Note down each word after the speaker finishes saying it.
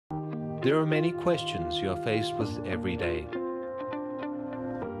There are many questions you are faced with every day.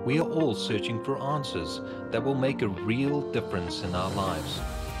 We are all searching for answers that will make a real difference in our lives.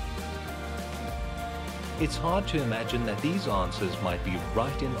 It's hard to imagine that these answers might be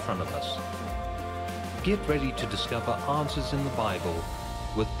right in front of us. Get ready to discover answers in the Bible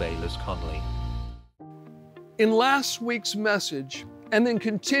with Bayless Conley. In last week's message, and then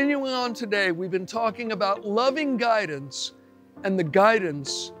continuing on today, we've been talking about loving guidance and the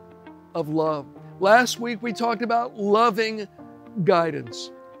guidance of love. Last week we talked about loving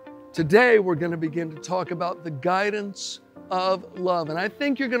guidance. Today we're going to begin to talk about the guidance of love. And I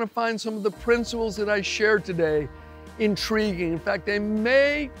think you're going to find some of the principles that I shared today intriguing. In fact, they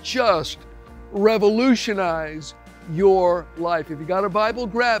may just revolutionize your life. If you got a Bible,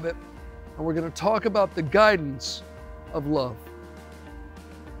 grab it, and we're going to talk about the guidance of love.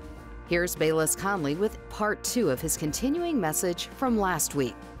 Here's Bayless Conley with part 2 of his continuing message from last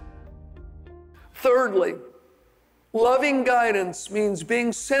week. Thirdly, loving guidance means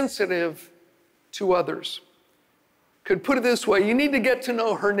being sensitive to others. Could put it this way, you need to get to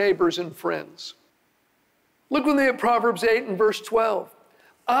know her neighbors and friends. Look with me at Proverbs 8 and verse 12.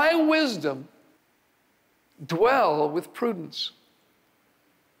 I, wisdom, dwell with prudence,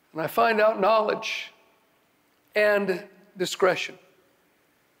 and I find out knowledge and discretion.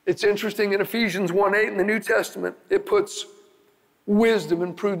 It's interesting, in Ephesians 1:8 in the New Testament, it puts wisdom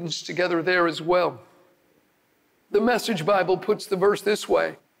and prudence together there as well. The Message Bible puts the verse this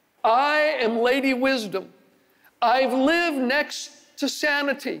way: I am Lady Wisdom. I've lived next to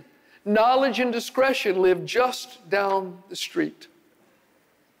sanity. Knowledge and discretion live just down the street.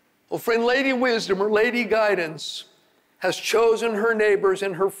 Well, friend, Lady Wisdom or Lady Guidance has chosen her neighbors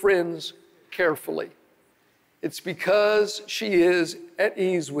and her friends carefully. It's because she is at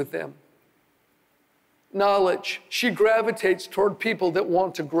ease with them. Knowledge, she gravitates toward people that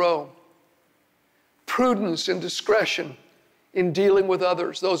want to grow. Prudence and discretion in dealing with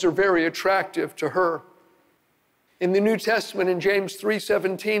others, those are very attractive to her. In the New Testament, in James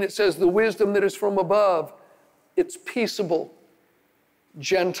 3:17, it says, the wisdom that is from above, it's peaceable,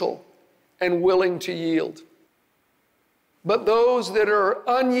 gentle, and willing to yield. But those that are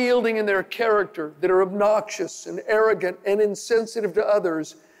unyielding in their character, that are obnoxious and arrogant and insensitive to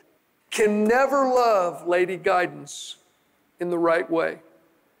others, can never love Lady Guidance in the right way.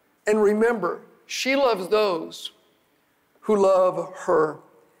 And remember, she loves those who love her.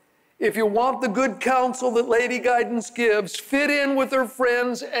 If you want the good counsel that Lady Guidance gives, fit in with her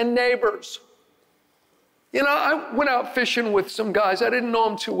friends and neighbors. You know, I went out fishing with some guys. I didn't know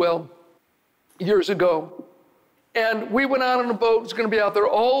them too well years ago. And we went out on a boat. It was going to be out there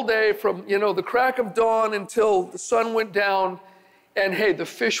all day from, the crack of dawn until the sun went down. And hey, the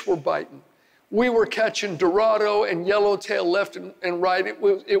fish were biting. We were catching Dorado and yellowtail left and right.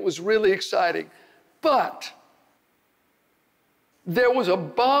 It was really exciting. But there was a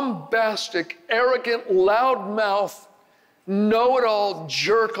bombastic, arrogant, loudmouth, know-it-all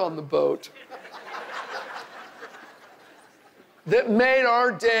jerk on the boat that made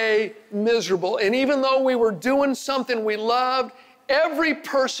our day miserable. And even though we were doing something we loved, every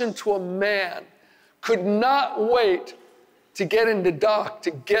person to a man could not wait to get into dock,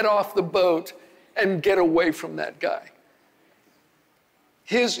 to get off the boat and get away from that guy.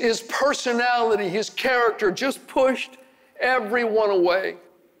 His personality, his character just pushed everyone away.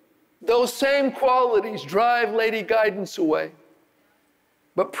 Those same qualities drive Lady Guidance away.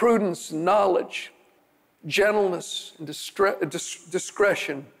 But prudence, knowledge, gentleness, and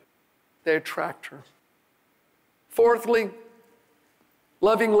discretion, they attract her. Fourthly,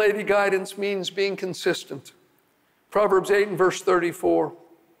 loving Lady Guidance means being consistent. Proverbs 8 and verse 34,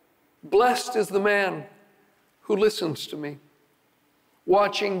 blessed is the man who listens to me,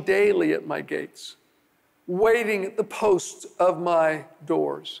 watching daily at my gates, waiting at the posts of my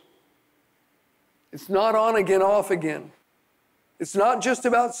doors. It's not on again, off again. It's not just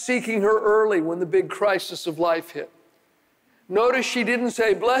about seeking her early when the big crisis of life hit. Notice she didn't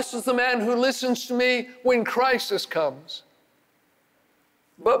say, blessed is the man who listens to me when crisis comes.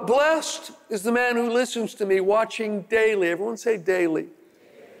 But blessed is the man who listens to me, watching daily. Everyone say daily.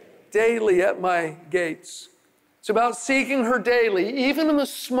 Daily at my gates. It's about seeking her daily, even in the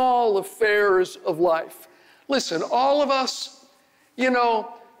small affairs of life. Listen, all of us,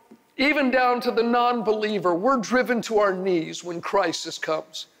 even down to the non-believer, we're driven to our knees when crisis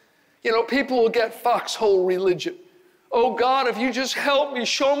comes. People will get foxhole religion. Oh God, if you just help me,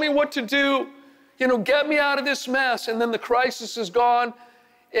 show me what to do, get me out of this mess. And then the crisis is gone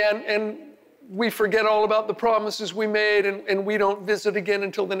and we forget all about the promises we made and we don't visit again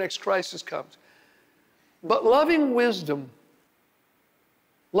until the next crisis comes. But loving wisdom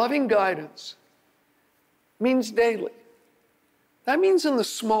Loving guidance means daily. That means in the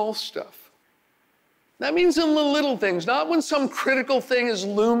small stuff. That means in the little things, not when some critical thing is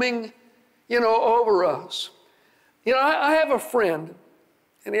looming, over us. I have a friend,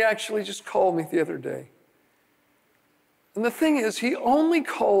 and he actually just called me the other day. And the thing is, he only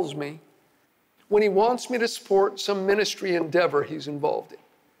calls me when he wants me to support some ministry endeavor he's involved in.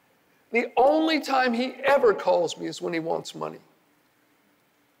 The only time he ever calls me is when he wants money.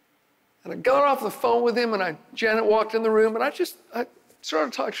 And I got off the phone with him, and Janet walked in the room, and I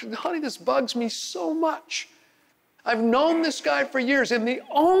started talking. She said, honey, this bugs me so much. I've known this guy for years, and the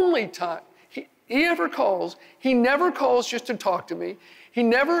only time he ever calls, he never calls just to talk to me. He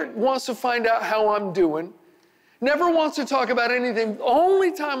never wants to find out how I'm doing, never wants to talk about anything. The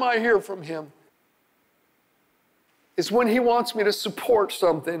only time I hear from him is when he wants me to support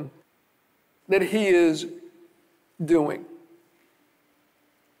something that he is doing.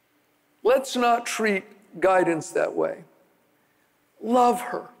 Let's not treat guidance that way. Love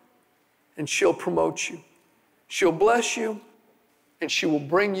her, and she'll promote you. She'll bless you, and she will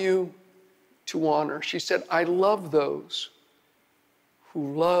bring you to honor. She said, I love those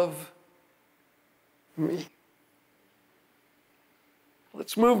who love me.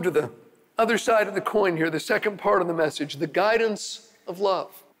 Let's move to the other side of the coin here, the second part of the message, the guidance of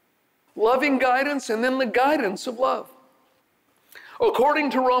love. Loving guidance, and then the guidance of love.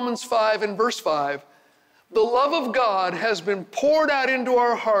 According to Romans 5 and verse 5, the love of God has been poured out into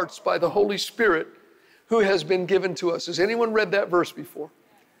our hearts by the Holy Spirit who has been given to us. Has anyone read that verse before?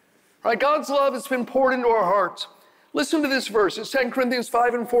 Right, God's love has been poured into our hearts. Listen to this verse. It's 2 Corinthians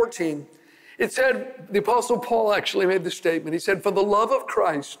 5 and 14. It said, the Apostle Paul actually made the statement. He said, for the love of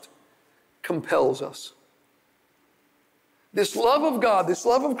Christ compels us. This love of God, this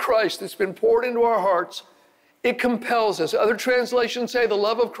love of Christ that's been poured into our hearts, it compels us. Other translations say the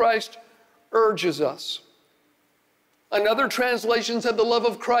love of Christ urges us. Another translation said the love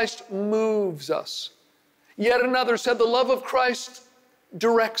of Christ moves us. Yet another said the love of Christ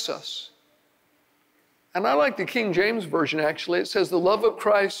directs us. And I like the King James Version, actually. It says the love of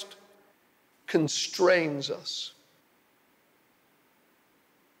Christ constrains us.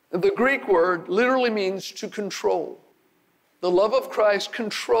 The Greek word literally means to control. The love of Christ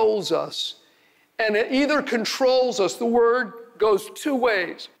controls us. And it either controls us, the word goes two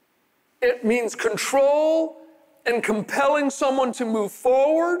ways. It means control and compelling someone to move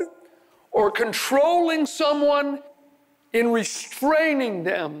forward, or controlling someone in restraining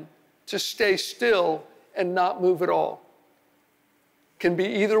them to stay still and not move at all. Can be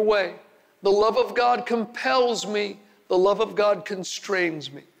either way. The love of God compels me. The love of God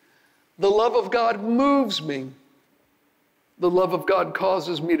constrains me. The love of God moves me. The love of God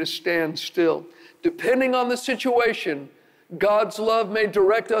causes me to stand still. Depending on the situation, God's love may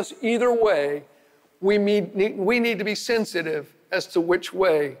direct us either way. We need to be sensitive as to which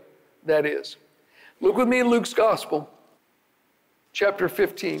way that is. Look with me in Luke's Gospel, chapter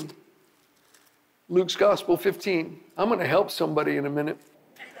 15. Luke's Gospel 15. I'm going to help somebody in a minute.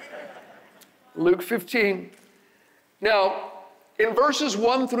 Luke 15. Now, in verses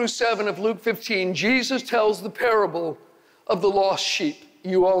 1 through 7 of Luke 15, Jesus tells the parable of the lost sheep.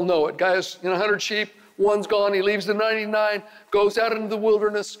 You all know it. Guy has 100 sheep, one's gone, he leaves the 99, goes out into the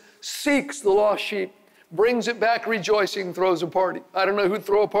wilderness, seeks the lost sheep, brings it back rejoicing, throws a party. I don't know who'd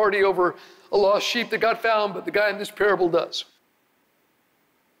throw a party over a lost sheep that got found, but the guy in this parable does.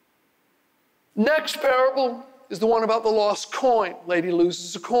 Next parable is the one about the lost coin. Lady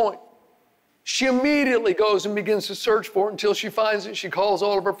loses a coin. She immediately goes and begins to search for it until she finds it. She calls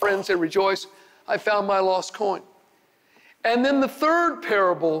all of her friends and rejoice, I found my lost coin. And then the third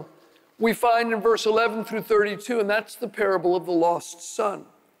parable we find in verse 11 through 32, and that's the parable of the lost son.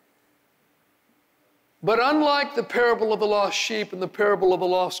 But unlike the parable of the lost sheep and the parable of the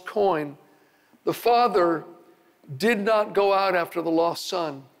lost coin, the father did not go out after the lost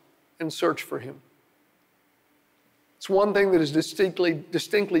son and search for him. It's one thing that is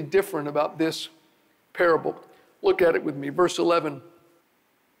distinctly different about this parable. Look at it with me, verse 11.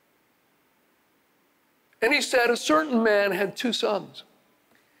 And he said, a certain man had 2 sons.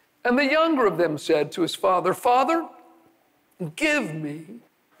 And the younger of them said to his father, Father, give me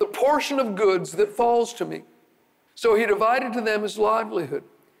the portion of goods that falls to me. So he divided to them his livelihood.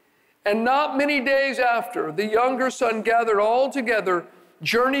 And not many days after, the younger son gathered all together,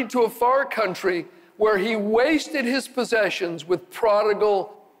 journeyed to a far country where he wasted his possessions with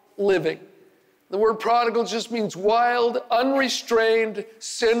prodigal living. The word prodigal just means wild, unrestrained,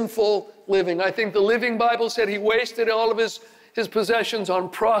 sinful living. I think the Living Bible said he wasted all of his possessions on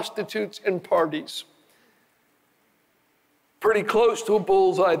prostitutes and parties. Pretty close to a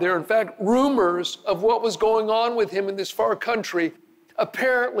bullseye there. In fact, rumors of what was going on with him in this far country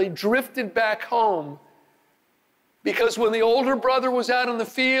apparently drifted back home, because when the older brother was out in the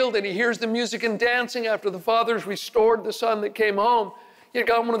field and he hears the music and dancing after the father's restored the son that came home, he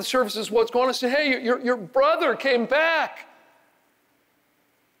got one of the services, what's going on? I said, hey, your brother came back.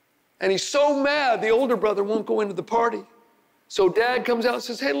 And he's so mad, the older brother won't go into the party. So dad comes out and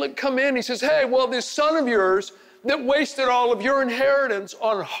says, hey, look, come in. He says, hey, well, this son of yours that wasted all of your inheritance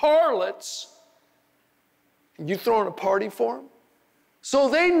on harlots, you throwing a party for him? So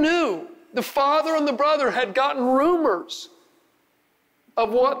they knew, the father and the brother had gotten rumors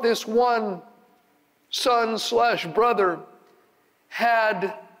of what this one son/brother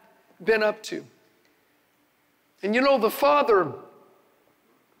had been up to. And you know, the father,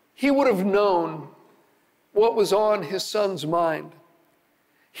 he would have known what was on his son's mind.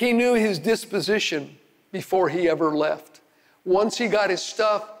 He knew his disposition before he ever left. Once he got his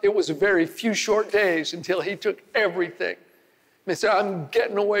stuff, it was a very few short days until he took everything. He said, I'm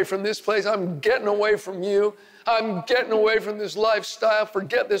getting away from this place. I'm getting away from you. I'm getting away from this lifestyle.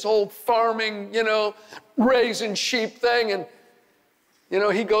 Forget this whole farming, raising sheep thing. And,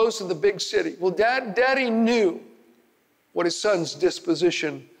 he goes to the big city. Well, Daddy knew what his son's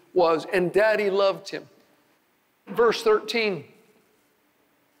disposition was, and Daddy loved him. Verse 13,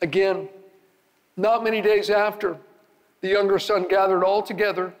 again, not many days after, the younger son gathered all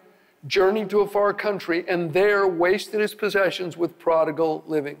together, journeyed to a far country, and there wasted his possessions with prodigal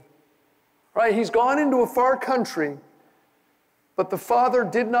living. Right? He's gone into a far country, but the father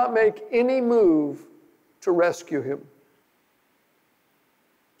did not make any move to rescue him.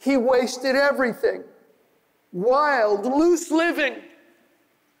 He wasted everything. Wild, loose living. And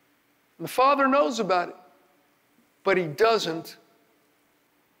the father knows about it, but he doesn't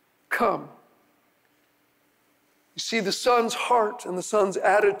come. You see, the son's heart and the son's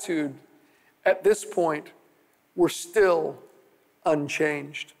attitude at this point were still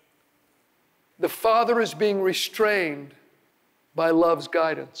unchanged. The father is being restrained by love's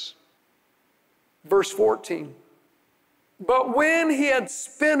guidance. Verse 14, but when he had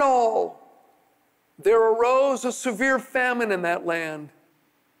spent all, there arose a severe famine in that land,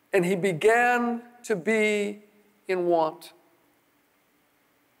 and he began to be in want.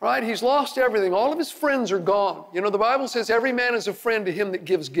 Right? He's lost everything. All of his friends are gone. The Bible says every man is a friend to him that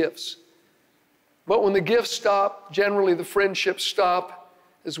gives gifts. But when the gifts stop, generally the friendships stop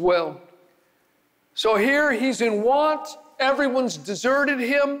as well. So here he's in want. Everyone's deserted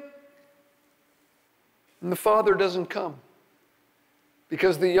him. And the father doesn't come,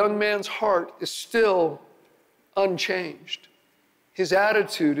 because the young man's heart is still unchanged. His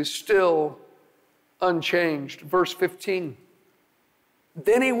attitude is still unchanged. Verse 15.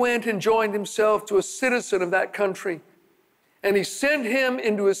 Then he went and joined himself to a citizen of that country, and he sent him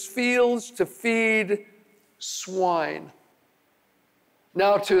into his fields to feed swine.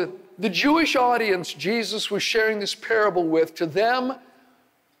 Now, to the Jewish audience Jesus was sharing this parable with, to them,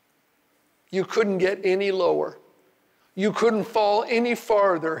 you couldn't get any lower. You couldn't fall any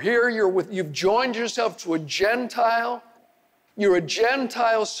farther. Here you've joined yourself to a Gentile. You're a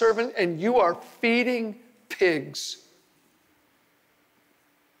Gentile servant, and you are feeding pigs.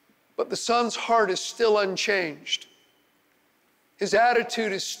 But the son's heart is still unchanged. His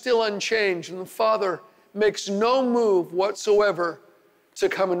attitude is still unchanged, and the father makes no move whatsoever to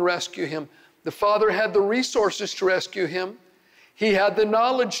come and rescue him. The father had the resources to rescue him. He had the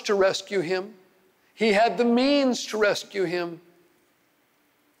knowledge to rescue him. He had the means to rescue him.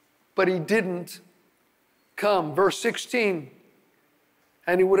 But he didn't come. Verse 16,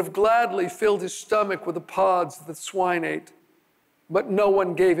 and he would have gladly filled his stomach with the pods that the swine ate, but no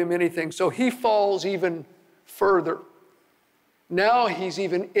one gave him anything. So he falls even further. Now he's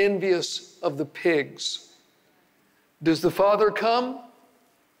even envious of the pigs. Does the father come?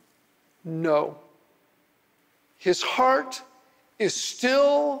 No. His heart is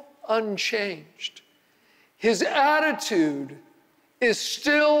still unchanged. His attitude is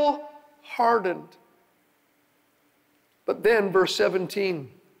still hardened. But then, verse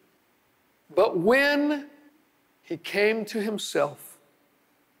 17, but when he came to himself,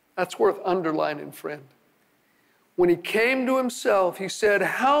 that's worth underlining, friend. When he came to himself, he said,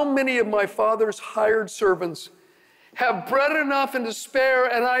 how many of my father's hired servants have bread enough and to spare,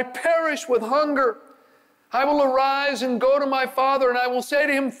 and I perish with hunger? I will arise and go to my father, and I will say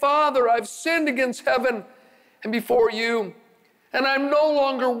to him, Father, I've sinned against heaven and before you, and I'm no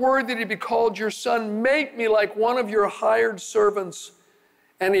longer worthy to be called your son. Make me like one of your hired servants.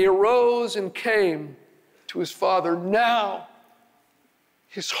 And he arose and came to his father. Now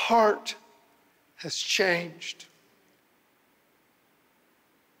his heart has changed.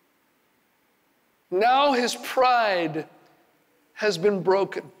 Now his pride has been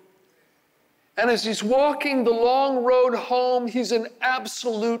broken. And as he's walking the long road home, he's an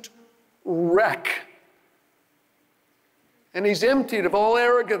absolute wreck. And he's emptied of all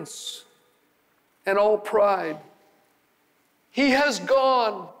arrogance and all pride. He has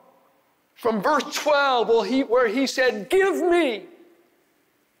gone from verse 12, where he said, "Give me,"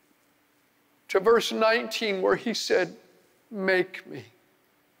 to verse 19, where he said, "Make me."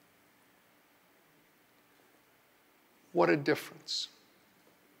 What a difference.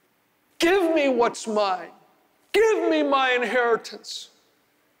 Give me what's mine. Give me my inheritance.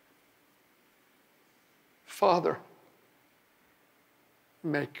 Father,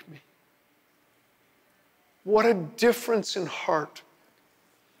 make me. What a difference in heart.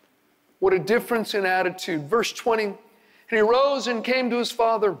 What a difference in attitude. Verse 20, and he rose and came to his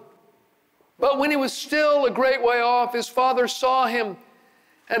father. But when he was still a great way off, his father saw him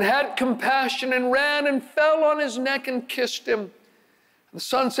and had compassion and ran and fell on his neck and kissed him. The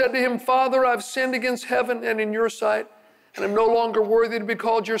son said to him, "Father, I've sinned against heaven and in your sight, and I'm no longer worthy to be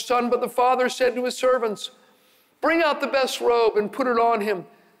called your son." But the father said to his servants, "Bring out the best robe and put it on him.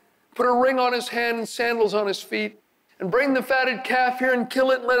 Put a ring on his hand and sandals on his feet. And bring the fatted calf here and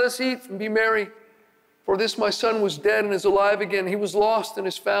kill it, and let us eat and be merry. For this my son was dead and is alive again. He was lost and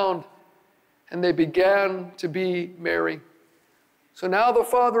is found." And they began to be merry. So now the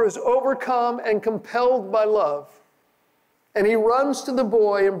father is overcome and compelled by love. And he runs to the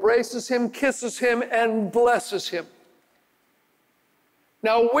boy, embraces him, kisses him, and blesses him.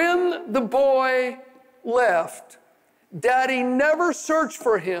 Now, when the boy left, Daddy never searched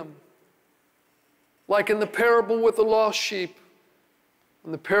for him, like in the parable with the lost sheep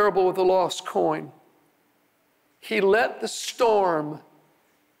and the parable with the lost coin. He let the storm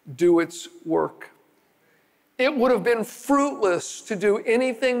do its work. It would have been fruitless to do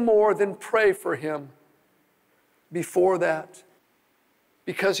anything more than pray for him before that,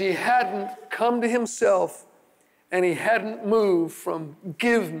 because he hadn't come to himself and he hadn't moved from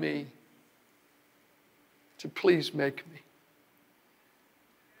 "give me" to "please make me."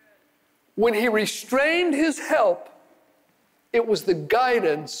 When he restrained his help, it was the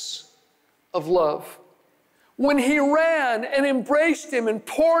guidance of love. When he ran and embraced him and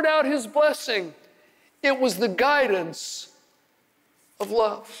poured out his blessing, it was the guidance of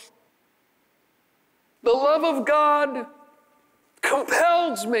love. The love of God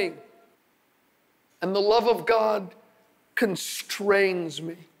compels me, and the love of God constrains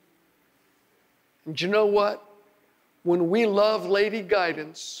me. And you know what? When we love Lady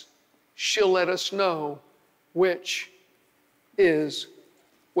Guidance, she'll let us know which is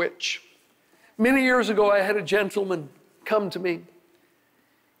which. Many years ago, I had a gentleman come to me.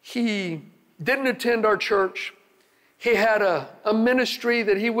 He didn't attend our church. He had a ministry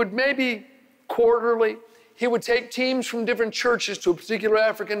that he would maybe quarterly, he would take teams from different churches to a particular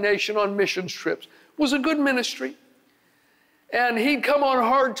African nation on missions trips. It was a good ministry. And he'd come on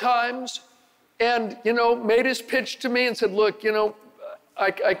hard times and, made his pitch to me and said, "Look,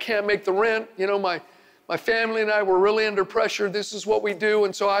 I can't make the rent. My family and I were really under pressure. This is what we do."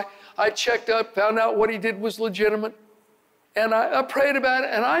 And so I checked up, found out what he did was legitimate. And I prayed about it,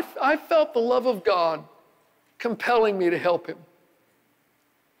 and I felt the love of God compelling me to help him.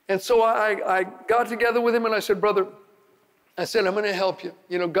 And so I got together with him and I said, "Brother," I said, "I'm going to help you.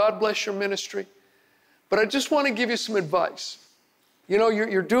 God bless your ministry. But I just want to give you some advice.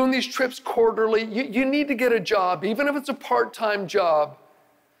 You're doing these trips quarterly. You need to get a job, even if it's a part-time job,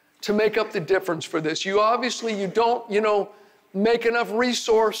 to make up the difference for this. You don't, make enough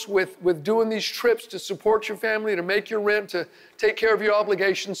resource with doing these trips to support your family, to make your rent, to take care of your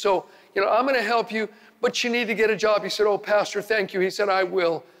obligations. So, I'm going to help you, but you need to get a job." He said, "Oh, Pastor, thank you." He said, "I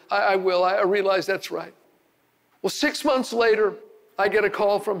will. I will. I realize that's right." Well, 6 months later, I get a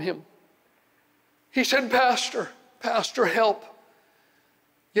call from him. He said, Pastor, help.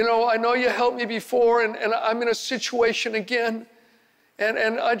 I know you helped me before, and I'm in a situation again,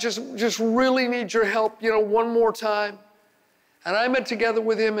 and I just really need your help, one more time." And I met together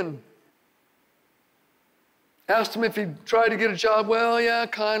with him and asked him if he'd tried to get a job. "Well, yeah,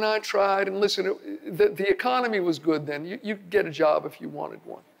 I tried." And listen, the economy was good then. You could get a job if you wanted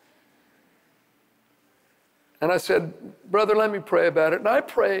one. And I said, "Brother, let me pray about it." And I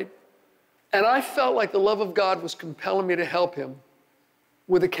prayed, and I felt like the love of God was compelling me to help him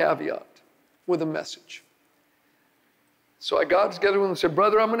with a caveat, with a message. So I got together with him and said,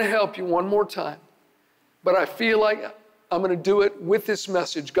 "Brother, I'm going to help you one more time, but I feel like I'm going to do it with this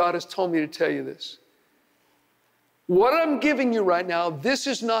message. God has told me to tell you this. What I'm giving you right now, this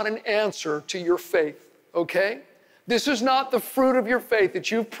is not an answer to your faith, okay? This is not the fruit of your faith that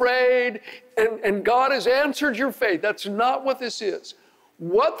you've prayed and God has answered your faith. That's not what this is.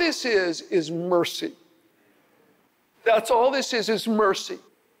 What this is mercy. That's all this is mercy.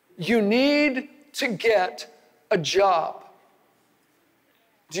 You need to get a job.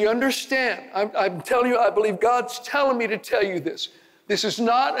 Do you understand? I'm telling you, I believe God's telling me to tell you this. This is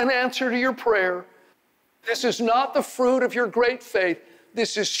not an answer to your prayer. This is not the fruit of your great faith.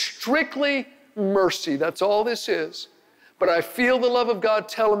 This is strictly mercy. That's all this is. But I feel the love of God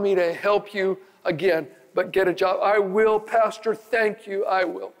telling me to help you again, but get a job. I will, Pastor, thank you, I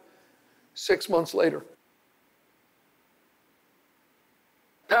will. 6 months later.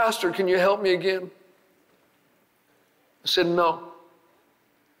 Pastor, can you help me again? I said, no.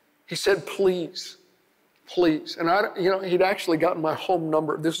 He said, please, please. And he'd actually gotten my home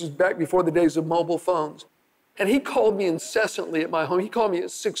number. This was back before the days of mobile phones. And he called me incessantly at my home. He called me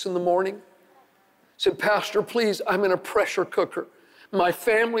at 6 in the morning. Said, Pastor, please, I'm in a pressure cooker. My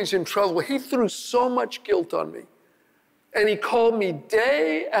family's in trouble. He threw so much guilt on me. And he called me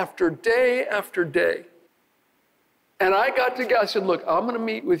day after day after day. And I got to God. I said, look, I'm going to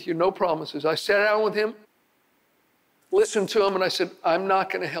meet with you, no promises. I sat down with him, listened to him, and I said, I'm not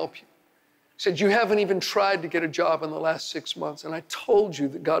going to help you. He said, you haven't even tried to get a job in the last 6 months. And I told you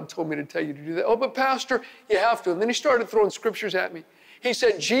that God told me to tell you to do that. Oh, but Pastor, you have to. And then he started throwing scriptures at me. He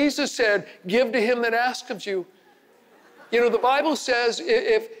said, Jesus said, give to him that asks of you. You know, the Bible says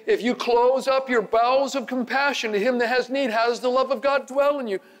if you close up your bowels of compassion to him that has need, how does the love of God dwell in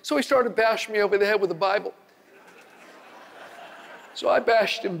you? So he started bashing me over the head with the Bible. So I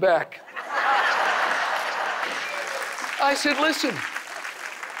bashed him back. I said, listen.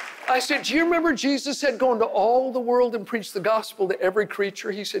 I said, do you remember Jesus said, go into all the world and preach the gospel to every creature?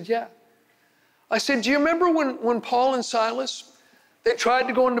 He said, yeah. I said, do you remember when Paul and Silas, they tried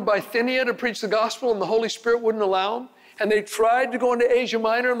to go into Bithynia to preach the gospel and the Holy Spirit wouldn't allow them? And they tried to go into Asia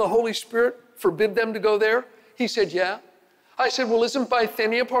Minor and the Holy Spirit forbid them to go there? He said, yeah. I said, well, isn't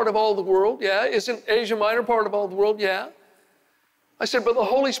Bithynia part of all the world? Yeah. Isn't Asia Minor part of all the world? Yeah. I said, but the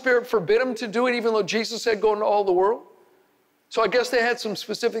Holy Spirit forbid them to do it even though Jesus said go into all the world? So I guess they had some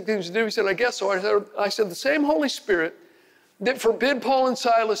specific things to do. He said, I guess so. I said, the same Holy Spirit that forbid Paul and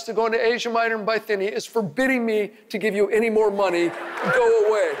Silas to go into Asia Minor and Bithynia is forbidding me to give you any more money. Go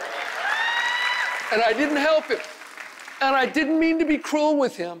away. And I didn't help him. And I didn't mean to be cruel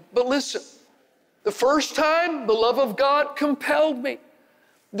with him. But listen, the first time, the love of God compelled me.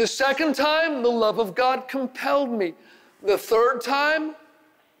 The second time, the love of God compelled me. The third time,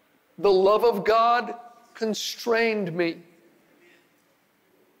 the love of God constrained me.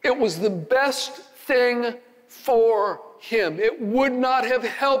 It was the best thing for him. It would not have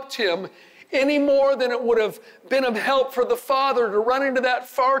helped him any more than it would have been of help for the father to run into that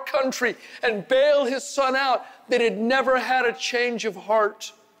far country and bail his son out that had never had a change of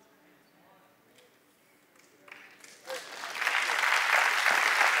heart.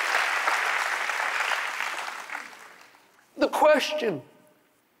 The question,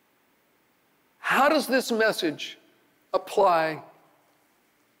 how does this message apply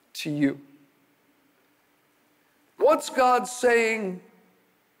to you? What's God saying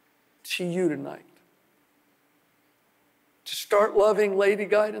to you tonight? To start loving Lady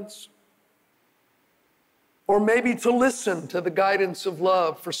Guidance? Or maybe to listen to the guidance of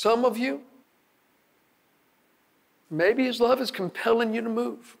love. For some of you, maybe his love is compelling you to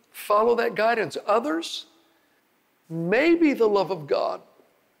move. Follow that guidance. Others, maybe the love of God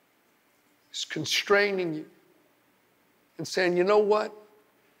is constraining you and saying, you know what?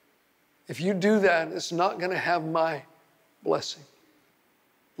 If you do that, it's not going to have my blessing.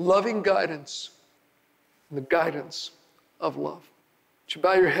 Loving guidance, and the guidance of love. Would you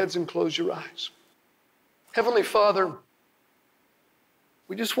bow your heads and close your eyes? Heavenly Father,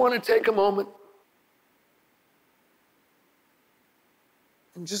 we just want to take a moment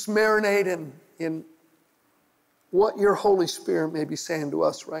and just marinate in what your Holy Spirit may be saying to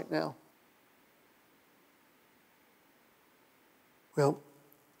us right now. Well,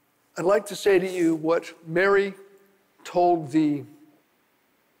 I'd like to say to you what Mary told the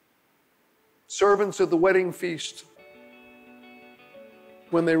servants of the wedding feast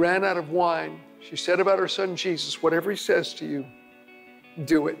when they ran out of wine. She said about her son Jesus, whatever he says to you,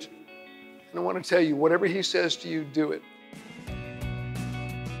 do it. And I want to tell you, whatever he says to you, do it.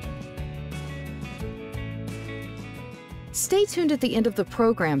 Stay tuned at the end of the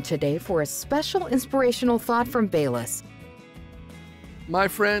program today for a special inspirational thought from Bayless. My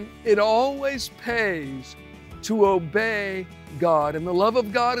friend, it always pays to obey God. And the love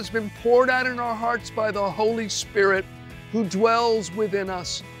of God has been poured out in our hearts by the Holy Spirit who dwells within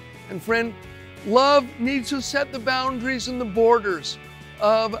us. And friend, Love needs to set the boundaries and the borders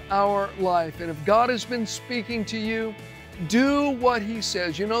of our life. And if God has been speaking to you, do what He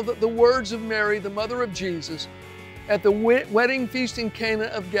says. You know that the words of Mary, the mother of Jesus, at the wedding feast in Cana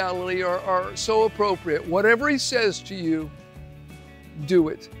of Galilee are so appropriate. Whatever He says to you, do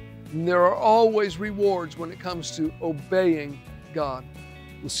it. And there are always rewards when it comes to obeying God.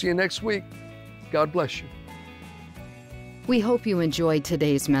 We'll see you next week. God bless you. We hope you enjoyed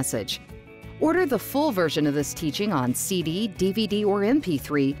today's message. Order the full version of this teaching on CD, DVD, or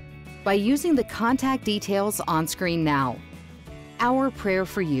MP3 by using the contact details on screen now. Our prayer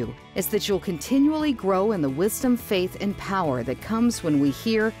for you is that you'll continually grow in the wisdom, faith, and power that comes when we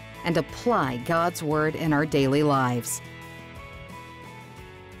hear and apply God's Word in our daily lives.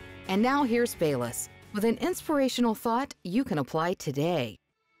 And now here's Bayless with an inspirational thought you can apply today.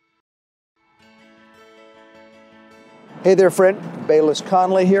 Hey there, friend. Bayless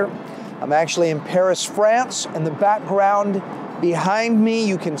Conley here. I'm actually in Paris, France. In the background behind me,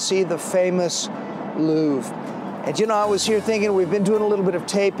 you can see the famous Louvre. And you know, I was here thinking, we've been doing a little bit of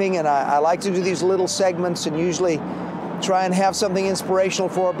taping, and I like to do these little segments and usually try and have something inspirational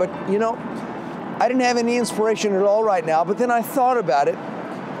for it. But you know, I didn't have any inspiration at all right now, but then I thought about it.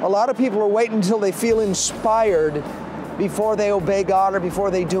 A lot of people are waiting until they feel inspired before they obey God or before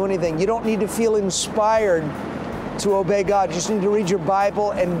they do anything. You don't need to feel inspired to obey God. You just need to read your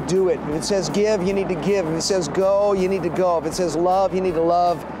Bible and do it. If it says give, you need to give. If it says go, you need to go. If it says love, you need to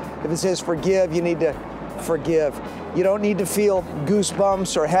love. If it says forgive, you need to forgive. You don't need to feel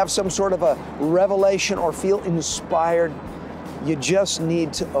goosebumps or have some sort of a revelation or feel inspired. You just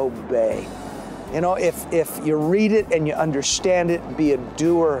need to obey. You know, if you read it and you understand it, be a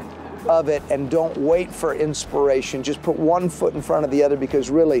doer of it and don't wait for inspiration. Just put one foot in front of the other, because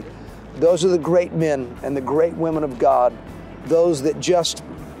really, those are the great men and the great women of God, those that just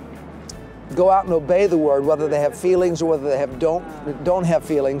go out and obey the Word, whether they have feelings or whether they don't have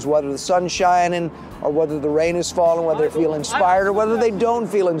feelings, whether the sun's shining or whether the rain is falling, whether they feel inspired or whether they don't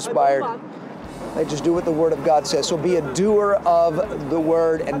feel inspired. They just do what the Word of God says. So be a doer of the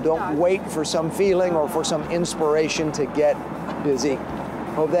Word and don't wait for some feeling or for some inspiration to get busy.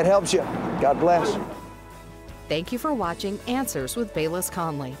 Hope that helps you. God bless. Thank you for watching Answers with Bayless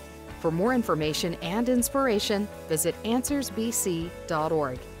Conley. For more information and inspiration, visit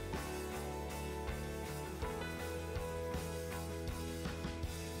AnswersBC.org.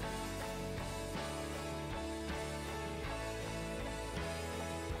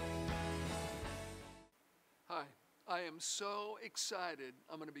 Hi, I am so excited.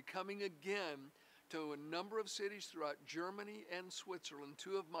 I'm going to be coming again to a number of cities throughout Germany and Switzerland,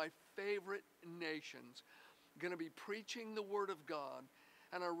 two of my favorite nations. I'm going to be preaching the Word of God.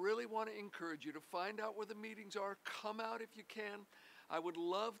 And I really want to encourage you to find out where the meetings are. Come out if you can. I would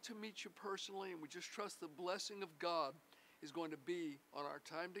love to meet you personally, and we just trust the blessing of God is going to be on our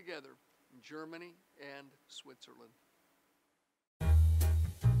time together in Germany and Switzerland.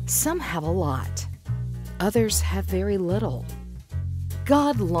 Some have a lot. Others have very little.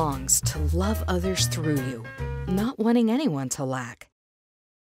 God longs to love others through you, not wanting anyone to lack.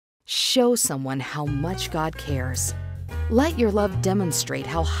 Show someone how much God cares. Let your love demonstrate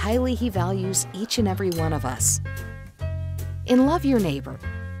how highly He values each and every one of us. In Love Your Neighbor,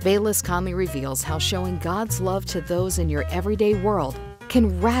 Bayless Conley reveals how showing God's love to those in your everyday world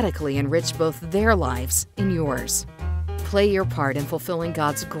can radically enrich both their lives and yours. Play your part in fulfilling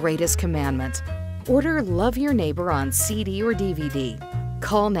God's greatest commandment. Order Love Your Neighbor on CD or DVD.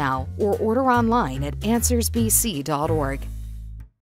 Call now or order online at AnswersBC.org.